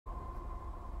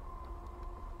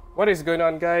What is going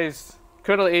on, guys?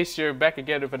 Colonel Ace here, back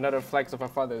again with another Flags of Our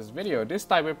Fathers video. This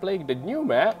time we're playing the new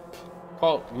map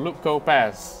called Lupkow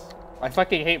Pass. I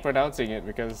fucking hate pronouncing it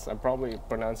because I'm probably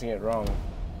pronouncing it wrong.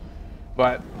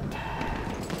 But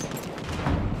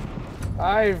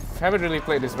I haven't really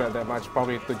played this map that much,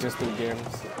 probably just 2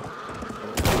 games.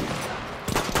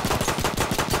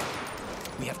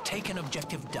 We have taken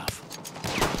objective Duff.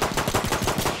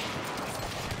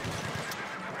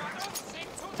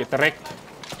 Get wrecked.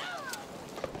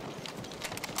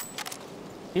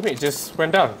 Teammate just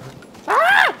went down.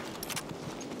 Ah!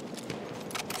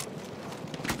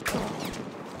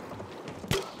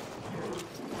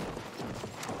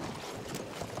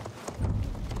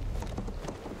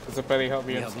 Does the belly help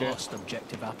me? We have lost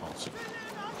objective Apples.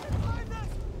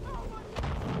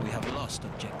 We have lost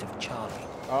objective Charlie.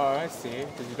 Oh, I see.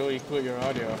 Because you don't include your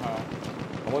audio, huh?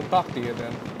 I won't talk to you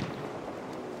then.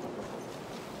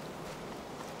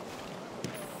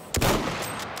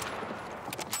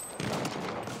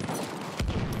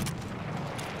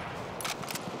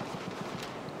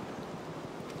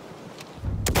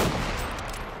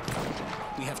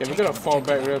 Okay, we're gonna fall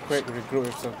back real quick, regroup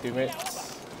with some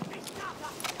teammates.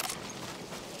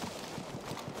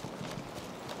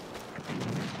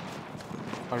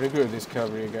 I'll regroup with this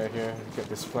cavalry guy here, get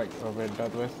this flag over and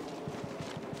done with.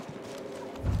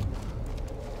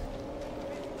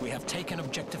 We have taken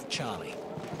objective Charlie.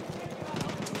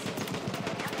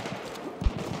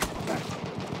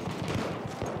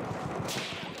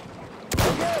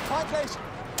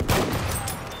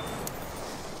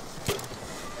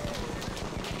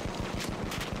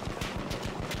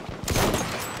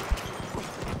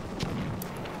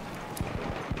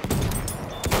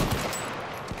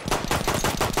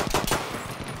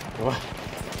 What?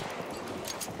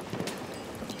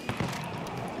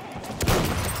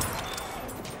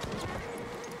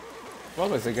 What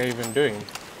was the guy even doing?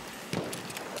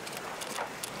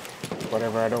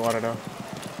 Whatever, I don't want to know.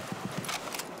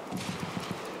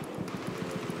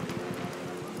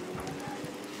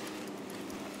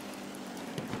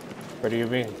 What do you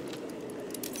mean?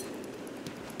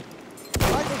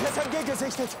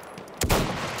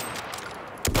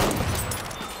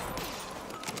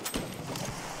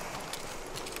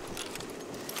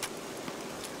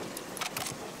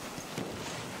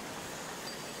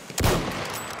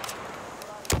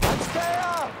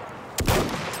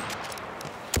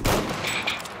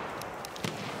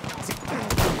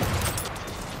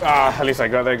 Ah, at least I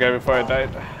got that guy before I died.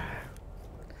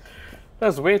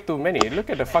 That's way too many.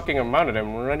 Look at the fucking amount of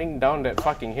them running down that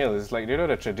fucking hill. It's like, you know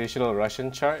the traditional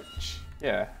Russian charge?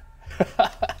 Yeah.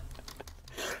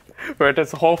 Where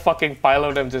there's a whole fucking pile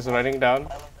of them just running down.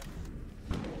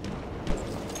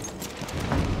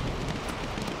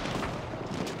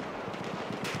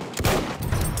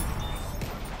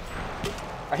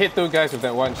 I hit 2 guys with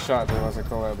that one shot. That was a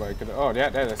call, but I could. Oh, yeah,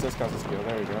 that's this guy's skill.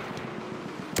 There we go.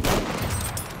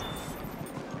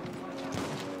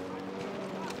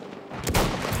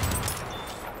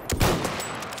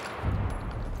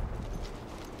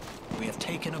 We have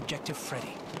taken objective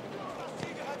Freddy.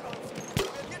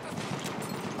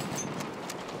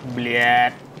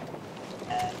 Blood.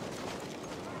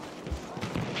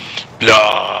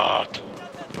 Blood.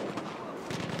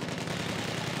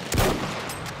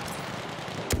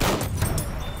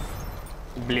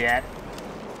 Blood.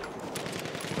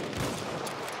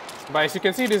 But as you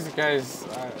can see, this guy's,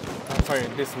 sorry,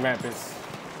 this map is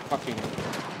fucking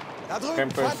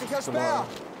Tempest tomorrow.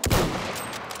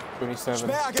 24/7,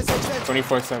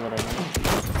 I mean.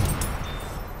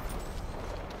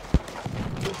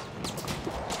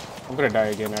 I'm gonna die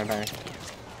again, aren't I?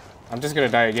 I'm just gonna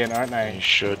die again, aren't I? You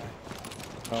should.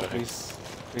 Oh, please.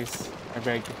 Please. I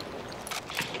beg.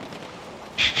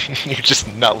 You're just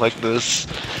not like this.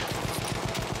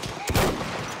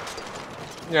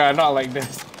 Yeah, not like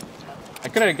this. I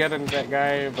couldn't get in that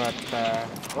guy, but,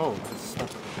 oh, this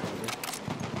stuff.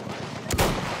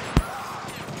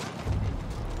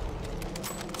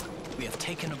 We have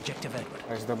taken objective Edward.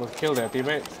 Nice double kill there,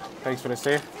 teammate. Thanks for the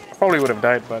save. I probably would have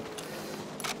died, but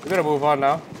we're gonna move on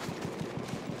now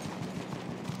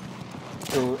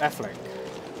to F-Flank.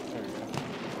 There we go.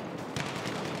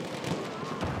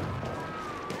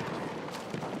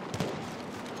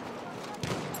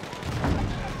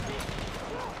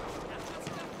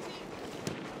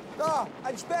 Da,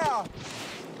 ein Speer!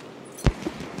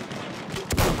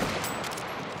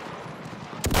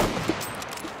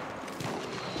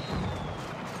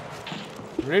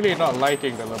 Really not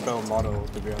liking the Lupkow model,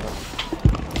 to be honest.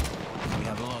 We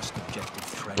have lost objective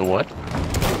Freddy. The what?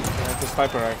 Yeah, the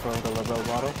sniper rifle, the Lupkow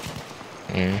model.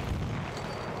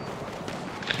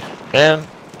 Man,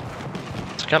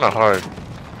 it's kind of hard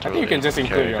I think you can just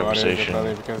include your audio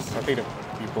probably because I think the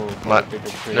people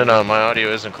no, my audio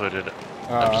is included.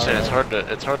 I'm just saying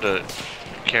right. it's hard to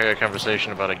carry a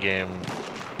conversation about a game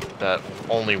that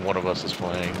only one of us is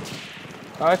playing.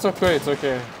 It's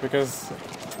okay because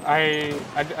I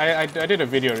did a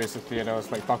video recently and I was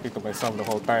like talking to myself the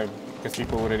whole time because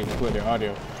people wouldn't include their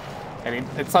audio, and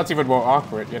it sounds even more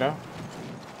awkward, you know?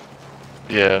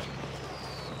 Yeah.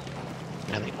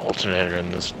 And the alternator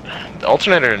in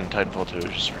Titanfall 2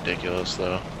 is just ridiculous,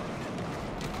 though.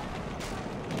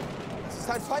 Es ist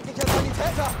ein feindlicher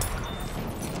Sanitäter!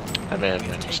 I may have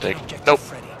made a mistake. Nope.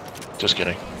 Just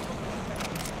kidding.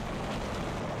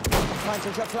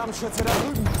 Feindlicher Flammenschütze da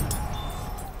drüben!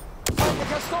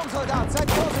 Feindlicher Sturmsoldat, seid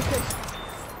vorsichtig!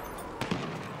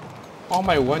 How am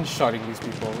I one-shotting these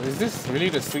people? Is this really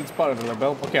the sweet spot of the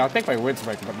Labelle? Okay, I'll take my words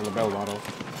back about the Labelle model.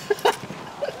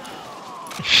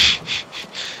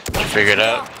 Did you figure it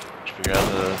out? Did you figure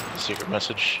out the secret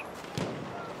message?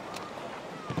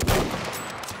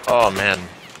 Oh man.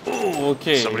 Ooh,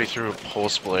 okay. Somebody threw a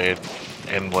pulse blade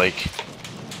and like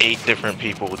 8 different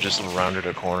people just rounded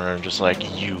a corner and just like,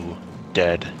 you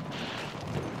dead.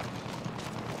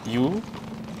 You?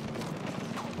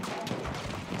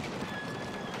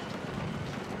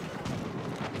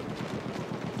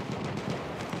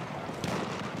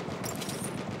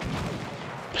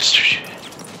 Mr. J.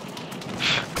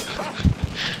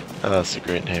 Oh, that's a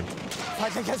great name.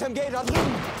 Feindlicher SMG da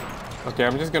drüben! Okay,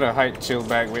 I'm just gonna hide, chill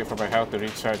back, wait for my health to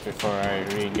recharge before I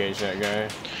re-engage that guy.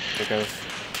 Because...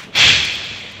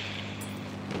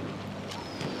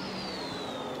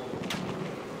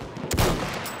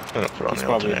 I'm gonna put on he's the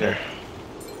probably alternator. dead.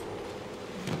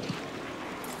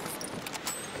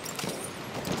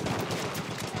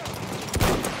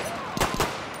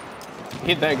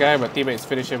 Hit that guy, but teammates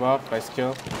finish him off. Nice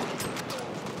kill.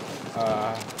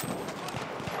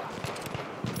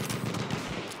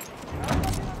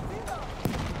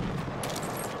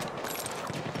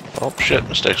 Oh shit,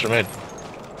 mistakes were made.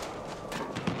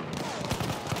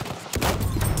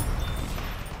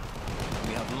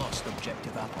 We have lost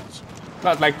objective apples.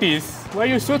 Not like this. Why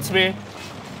you shoots me?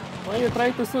 Why you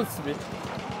trying to shoot me?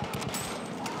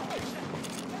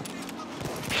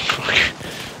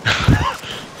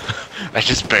 I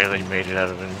just barely made it out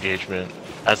of an engagement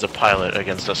as a pilot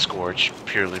against a Scorch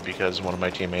purely because one of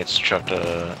my teammates chucked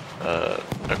a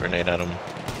grenade at him.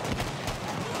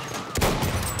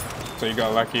 So you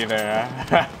got lucky there,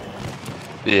 huh?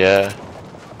 Yeah.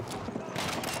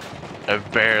 I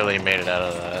barely made it out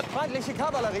of that. Feindliche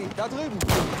Kavallerie, da drüben!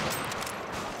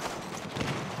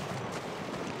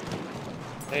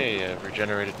 Hey, I've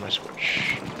regenerated my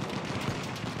Scorch.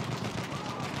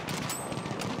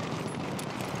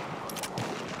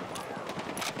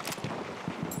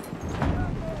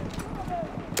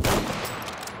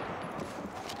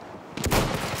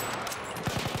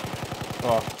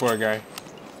 Oh, poor guy.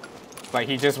 Like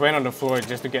he just went on the floor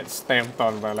just to get stamped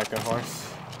on by like a horse.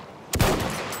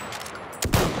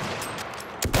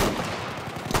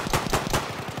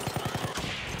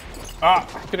 Ah,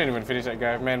 I couldn't even finish that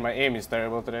guy. Man, my aim is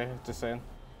terrible today, just saying.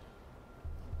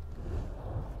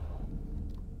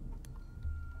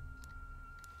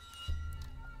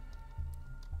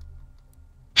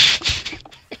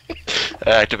 I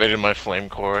activated my flame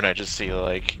core and I just see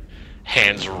like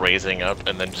hands raising up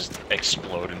and then just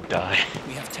explode and die.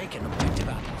 We have taken objective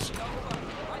apples.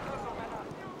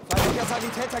 Feindlicher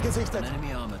Sanitäter An gesichtet!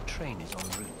 enemy armored train is en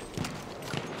route.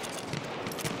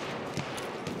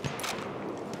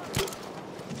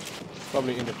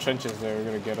 Probably in the trenches there, we're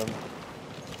gonna get him.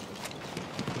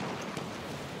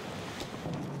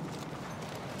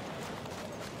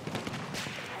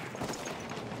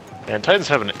 And Titans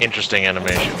have an interesting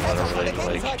animation whenever they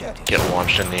like get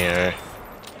launched in the air.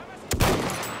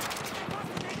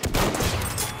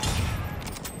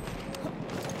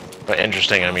 By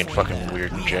interesting, I mean fucking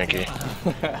weird and janky.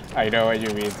 I know what you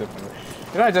mean.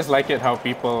 You know, I just like it how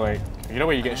people like, you know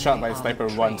when you get shot by a sniper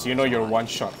once, you know you're one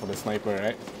shot for the sniper,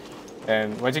 right?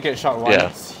 And once you get shot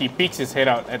once, he peeks his head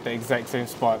out at the exact same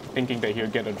spot, thinking that he'll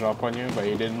get a drop on you, but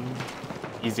he didn't.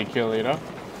 Easy kill, you know?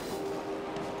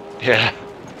 Yeah.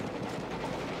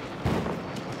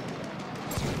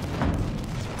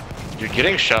 You're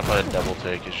getting shot by a double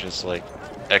take is just like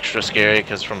extra scary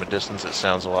because from a distance it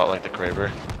sounds a lot like the Kraber.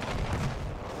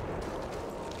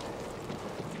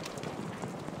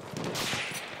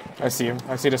 I see him.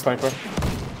 I see the sniper.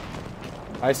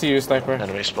 I see you, sniper.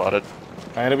 Enemy spotted.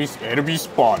 Enemy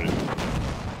spotted.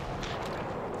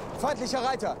 Feindlicher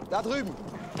Reiter, da drüben!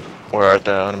 Where art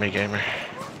thou, enemy gamer?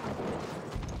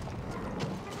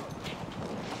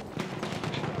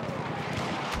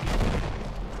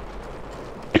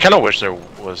 kind of wish there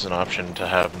was an option to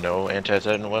have no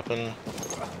anti-titan weapon.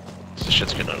 This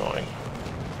shit's getting annoying.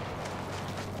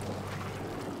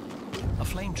 A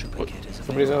flame trooper kit is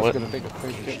Somebody's available. else gonna take a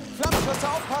flame kit. Flammenschütze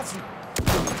aufpassen!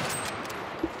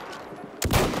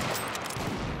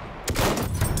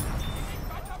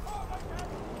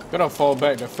 Gonna fall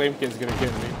back, the flame kit's gonna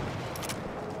get me.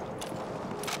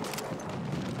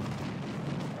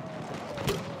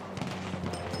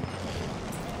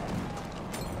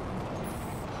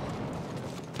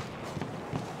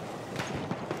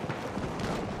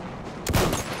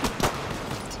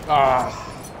 Ah.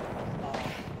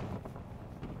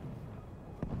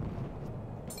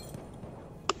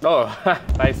 Oh,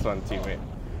 nice one, teammate.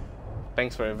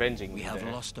 Thanks for avenging We me have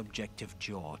there. lost objective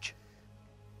George.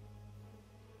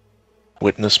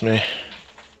 Witness me.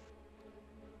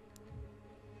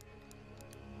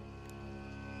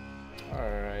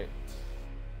 Alright.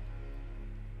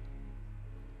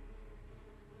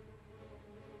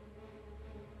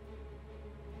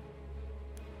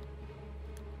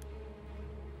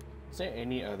 Is there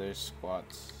any other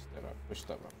squads that are pushed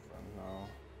up front now?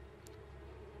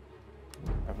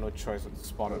 I have no choice but to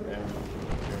spot on them.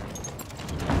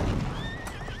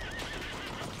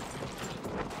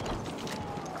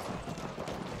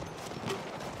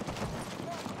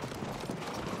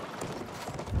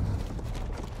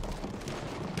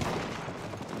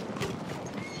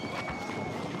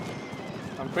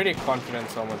 I'm pretty confident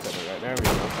someone's at the right. There we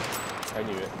go. I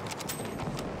knew it.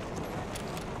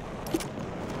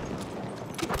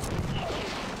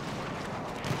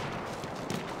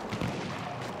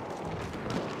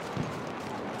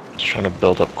 Just trying to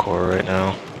build up core right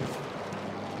now.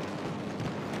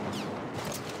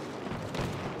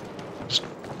 Just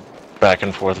back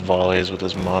and forth volleys with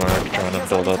his monarch, trying to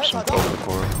build up some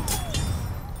overcore.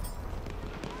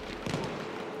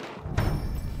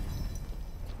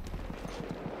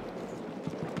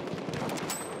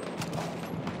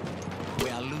 We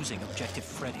are losing objective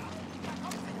Freddy.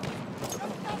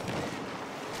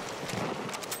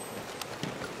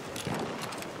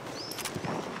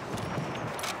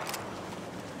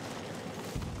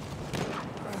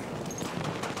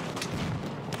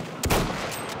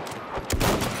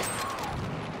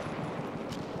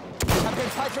 Ich hab den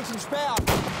feindlichen Speer!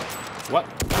 What?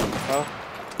 Oh.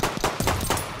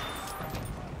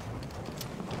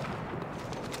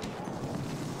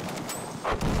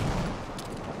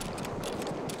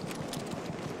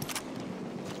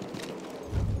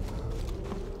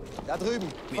 Da drüben,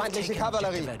 We have feindliche taken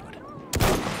Kavallerie. objective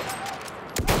Edward.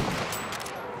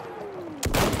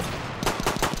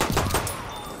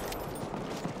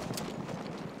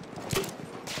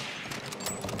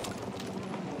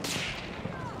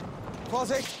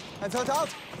 Vorsicht, ein Soldat!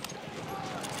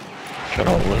 Trying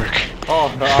to lurk.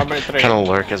 Oh, the armored train. Trying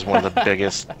to lurk as one of the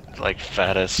biggest, like,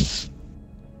 fattest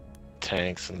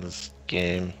tanks in this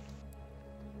game.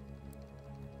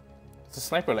 It's a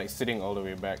sniper like sitting all the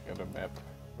way back at the map.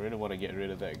 I really want to get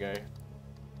rid of that guy.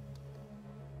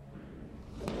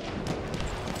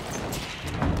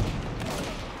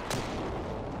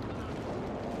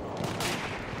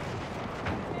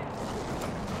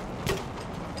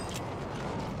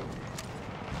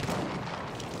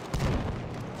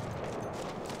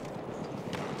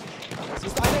 Es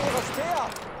ist einer ihrer Speer!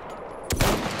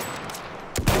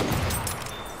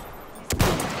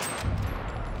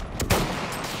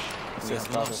 We have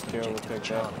Start lost with kill, we'll objective take that.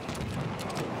 Charlie.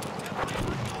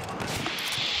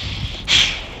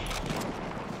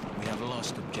 We have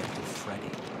lost objective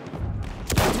Freddy.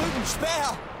 Da drüben,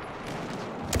 Speer!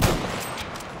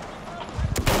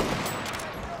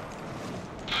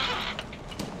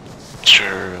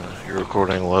 Sure, your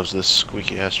recording loves this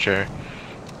squeaky ass chair.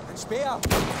 Ein Speer!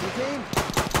 Sieh ihn!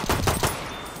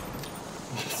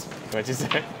 What'd you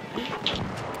say?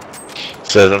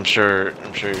 Says I'm sure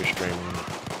your stream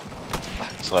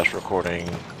slash recording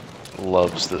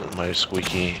loves my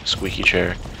squeaky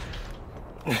chair.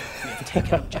 We have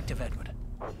taken objective Edward.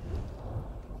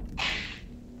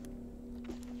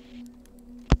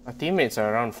 My teammates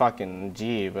are around fucking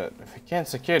G, but if we can't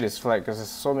secure this flag because there's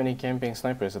so many camping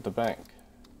snipers at the bank.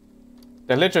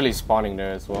 They're literally spawning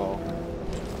there as well.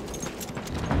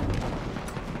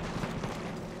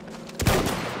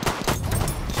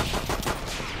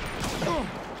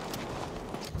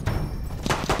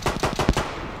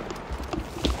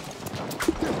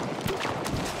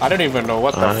 I don't even know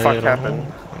what the I fuck don't happened.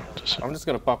 know. I'm just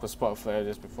gonna pop a spot flare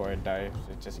just before I die,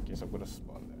 just in case I'm gonna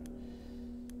spawn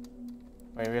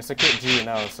there. Wait, we're secured G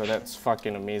now, so that's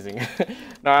fucking amazing.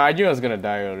 No, I knew I was gonna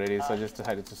die already, so I just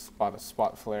decided to spot a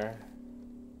spot flare.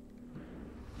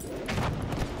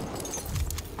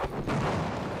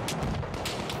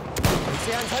 Ich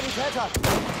sehe einen Sanitäter.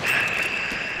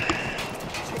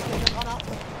 Schick mir eine Granate.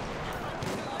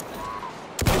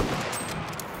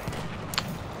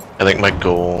 I think my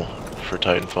goal for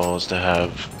Titanfall is to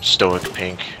have Stoic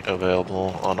Pink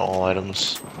available on all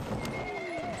items.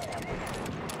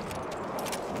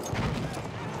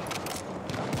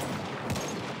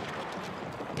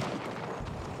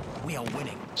 We are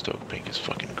winning. Stoic Pink is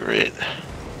fucking great.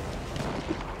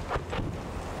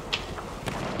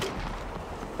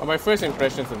 Well, my first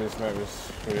impressions of this map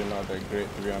is really not that great,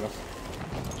 to be honest.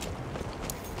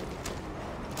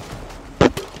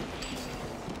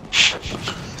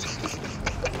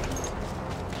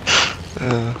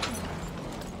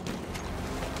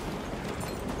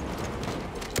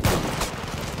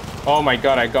 Oh my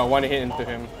god, I got one hit into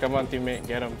him. Come on, teammate,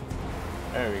 get him.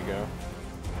 There we go.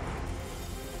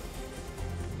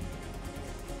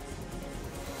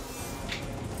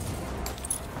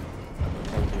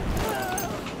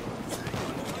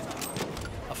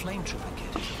 A flame trooper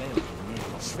kit is available in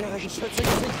the Schwere Geschütze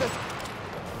gesichtet.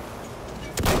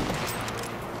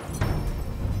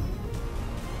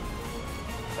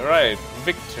 Alright,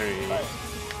 victory.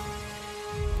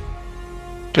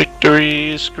 Victory I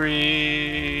mean,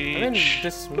 screech!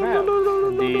 this map,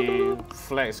 the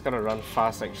flag's gonna run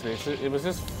fast actually. So it was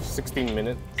just 16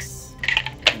 minutes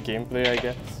gameplay, I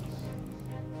guess.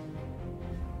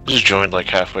 Just joined like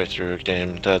halfway through a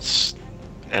game,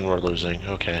 and we're losing,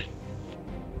 okay.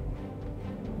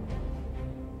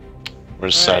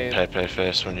 Where's sad Right. Pepe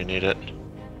face when you need it?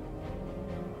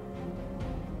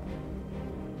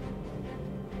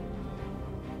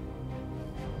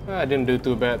 I didn't do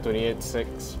too bad,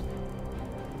 28-6.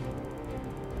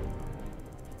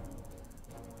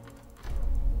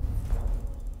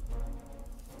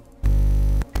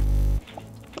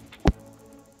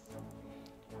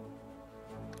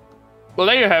 Well,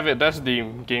 there you have it. That's the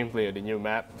gameplay of the new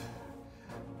map.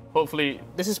 Hopefully,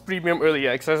 this is premium early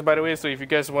access, by the way, so if you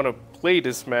guys want to play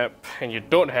this map and you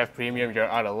don't have premium, you're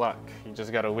out of luck. You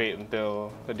just gotta wait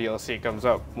until the DLC comes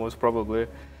up, most probably.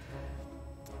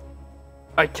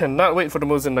 I cannot wait for the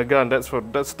Mosin gun.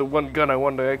 That's the one gun I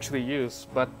want to actually use.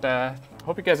 But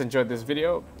hope you guys enjoyed this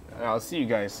video. And I'll see you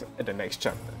guys at the next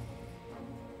chapter.